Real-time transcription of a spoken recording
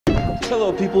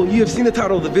Hello people, you have seen the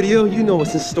title of the video, you know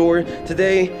what's in store.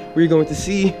 Today, we're going to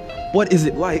see what is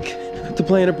it like to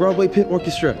play in a Broadway pit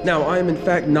orchestra. Now, I am in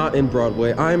fact not in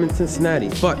Broadway, I am in Cincinnati,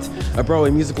 but a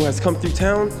Broadway musical has come through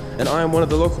town and I am one of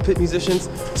the local pit musicians.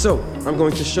 So, I'm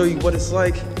going to show you what it's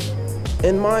like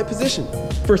in my position.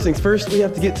 First things first, we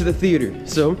have to get to the theater.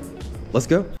 So, let's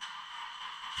go.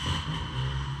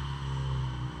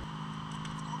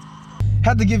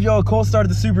 Had to give y'all a cold start of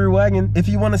the Subaru wagon. If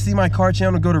you want to see my car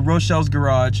channel, go to Rochelle's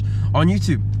Garage on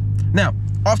YouTube. Now,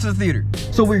 off to the theater.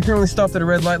 So we're currently stopped at a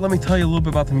red light. Let me tell you a little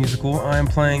bit about the musical. I am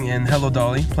playing in Hello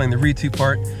Dolly, playing the Reed 2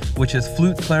 part, which is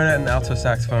flute, clarinet, and alto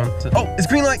saxophone. So, oh, it's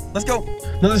green light, let's go.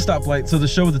 Another stoplight. So the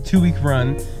show is a 2-week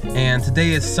run, and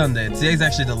today is Sunday. Today's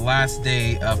actually the last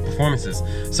day of performances.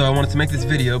 So I wanted to make this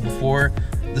video before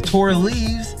the tour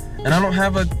leaves, and I don't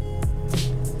have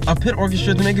a pit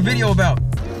orchestra to make a video about.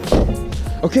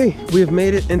 Okay, we have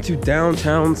made it into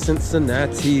downtown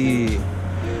Cincinnati.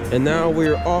 And now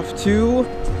we're off to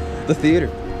the theater.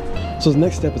 So the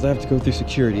next step is I have to go through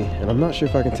security, and I'm not sure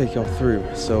if I can take y'all through.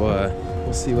 So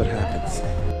we'll see what happens.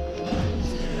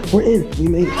 We're in, we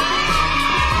made it.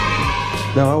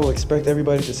 Now I will expect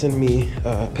everybody to send me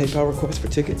PayPal requests for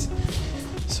tickets.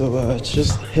 So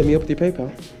just hit me up with your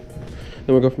PayPal. Then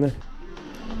we'll go from there.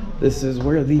 This is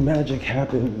where the magic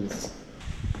happens.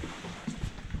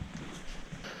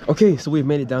 Okay, so we've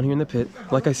made it down here in the pit.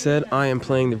 Like I said, I am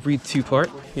playing the Reed 2 part.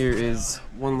 Here is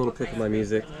one little pick of my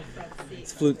music.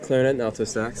 It's flute, clarinet, and alto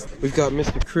sax. We've got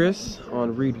Mr. Chris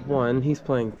on Reed 1. He's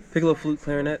playing piccolo, flute,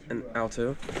 clarinet, and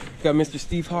alto. We've got Mr.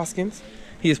 Steve Hoskins.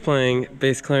 He is playing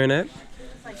bass clarinet,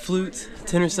 flute,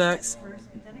 tenor sax,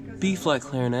 B-flat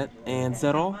clarinet, and is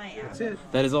that all? That's it.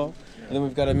 That is all. And then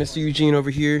we've got a Mr. Eugene over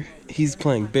here. He's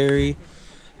playing bari,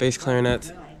 bass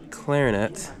clarinet,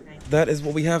 clarinet. That is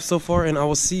what we have so far, and I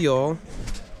will see y'all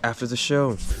after the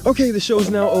show. Okay, the show is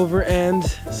now over, and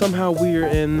somehow we are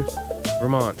in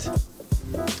Vermont.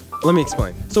 Let me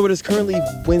explain. So it is currently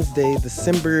Wednesday,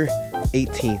 December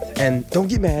 18th, and don't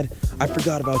get mad, I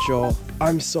forgot about y'all.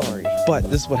 I'm sorry, but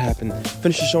this is what happened.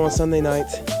 Finished the show on Sunday night,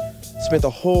 spent the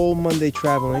whole Monday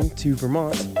traveling to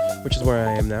Vermont, which is where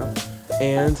I am now,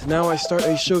 and now I start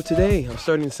a show today. I'm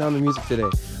starting the Sound of Music today,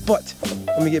 but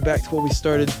let me get back to what we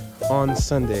started on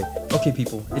Sunday. Okay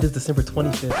people, it is December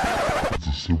 25th. It's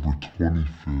December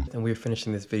 25th. And we're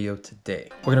finishing this video today.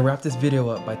 We're gonna wrap this video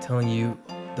up by telling you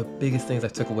the biggest things I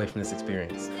took away from this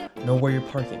experience. Know where you're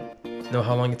parking. Know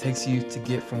how long it takes you to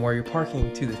get from where you're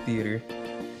parking to the theater.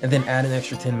 And then add an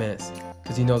extra 10 minutes,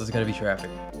 because you know there's gonna be traffic.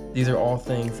 These are all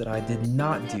things that I did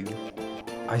not do.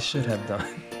 I should have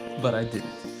done, but I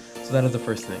didn't. So that is the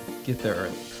first thing, get there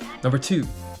early. Number 2,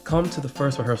 come to the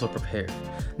first rehearsal prepared.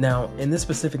 Now, in this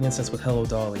specific instance with Hello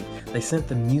Dolly, they sent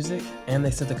the music and they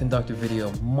sent the conductor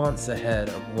video months ahead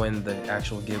of when the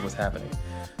actual gig was happening.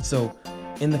 So,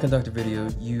 in the conductor video,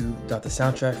 you got the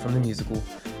soundtrack from the musical,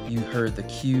 you heard the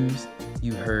cues,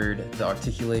 you heard the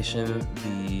articulation,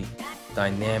 the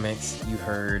dynamics, you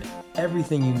heard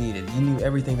everything you needed. You knew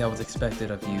everything that was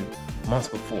expected of you months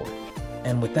before.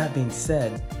 And with that being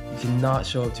said, you cannot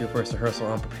show up to your first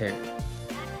rehearsal unprepared.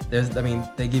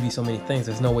 They give you so many things,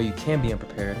 there's no way you can be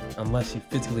unprepared unless you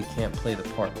physically can't play the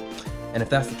part. And if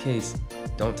that's the case,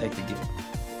 don't take the gig,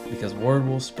 because word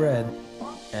will spread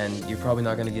and you're probably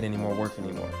not gonna get any more work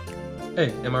anymore.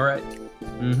 Hey, am I right?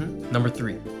 Number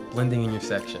 3, blending in your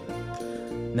section.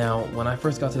 Now, when I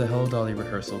first got to the Hello Dolly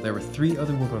rehearsal, there were 3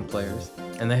 other woodwind players,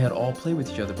 and they had all played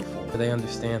with each other before. They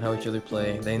understand how each other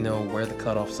play, they know where the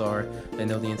cutoffs are, they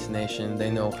know the intonation, they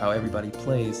know how everybody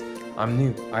plays. I'm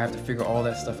new. I have to figure all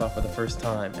that stuff out for the first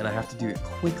time, and I have to do it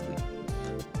quickly.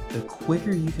 The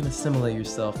quicker you can assimilate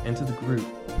yourself into the group,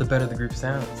 the better the group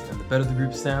sounds. And the better the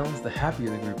group sounds, the happier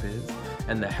the group is.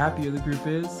 And the happier the group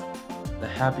is, the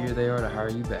happier they are to hire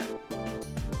you back.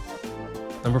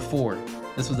 Number 4,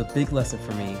 this was a big lesson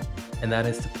for me, and that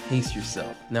is to pace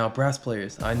yourself. Now, brass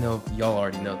players, I know y'all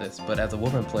already know this, but as a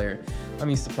woodwind player, I'm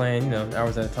used to playing,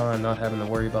 hours at a time, not having to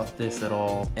worry about this at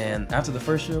all. And after the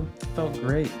first show, it felt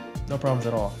great. No problems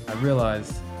at all. I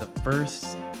realized the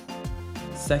first,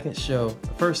 second show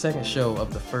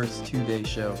of the first 2-day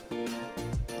show,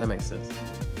 that makes sense.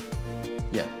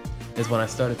 Yeah, is when I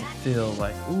started to feel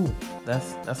like, ooh,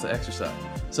 that's the exercise.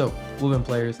 So, woodwind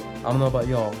players, I don't know about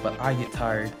y'all, but I get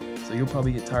tired, so you'll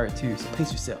probably get tired too, so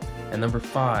pace yourself. And number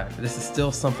 5, this is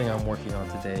still something I'm working on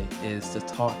today, is to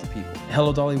talk to people.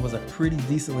 Hello Dolly was a pretty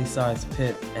decently sized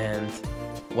pit, and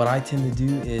what I tend to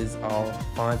do is I'll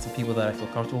find some people that I feel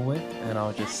comfortable with, and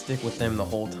I'll just stick with them the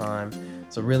whole time,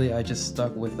 So really, I just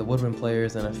stuck with the woodwind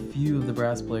players and a few of the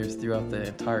brass players throughout the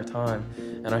entire time.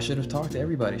 And I should have talked to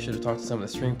everybody. Should have talked to some of the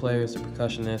string players, the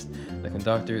percussionist, the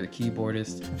conductor, the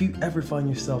keyboardist. If you ever find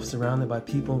yourself surrounded by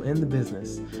people in the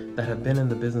business that have been in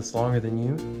the business longer than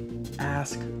you,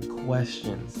 ask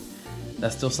questions.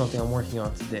 That's still something I'm working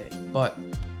on today. But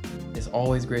it's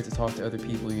always great to talk to other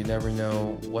people. You never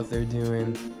know what they're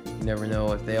doing. You never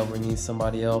know if they ever need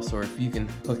somebody else or if you can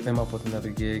hook them up with another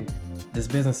gig. This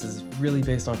business is really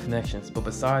based on connections, but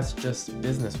besides just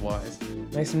business-wise,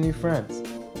 make some new friends.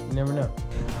 You never know.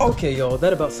 Okay, y'all,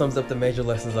 that about sums up the major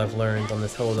lessons I've learned on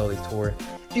this Hello Dolly tour.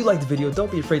 If you liked the video,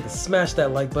 don't be afraid to smash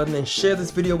that like button and share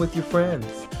this video with your friends.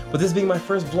 With this being my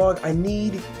first vlog, I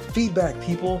need feedback,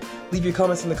 people. Leave your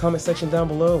comments in the comment section down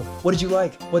below. What did you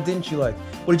like? What didn't you like?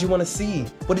 What did you want to see?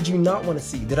 What did you not want to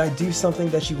see? Did I do something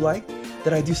that you liked?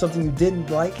 Did I do something you didn't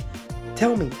like?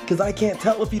 Tell me, because I can't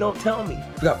tell if you don't tell me.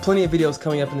 We've got plenty of videos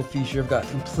coming up in the future. I've got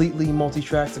completely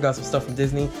multi-tracks. I've got some stuff from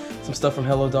Disney, some stuff from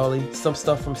Hello Dolly, some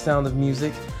stuff from Sound of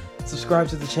Music. Subscribe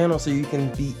to the channel so you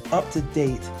can be up to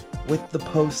date with the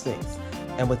postings.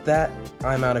 And with that,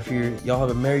 I'm out of here. Y'all have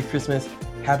a Merry Christmas,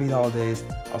 Happy Holidays.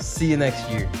 I'll see you next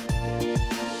year.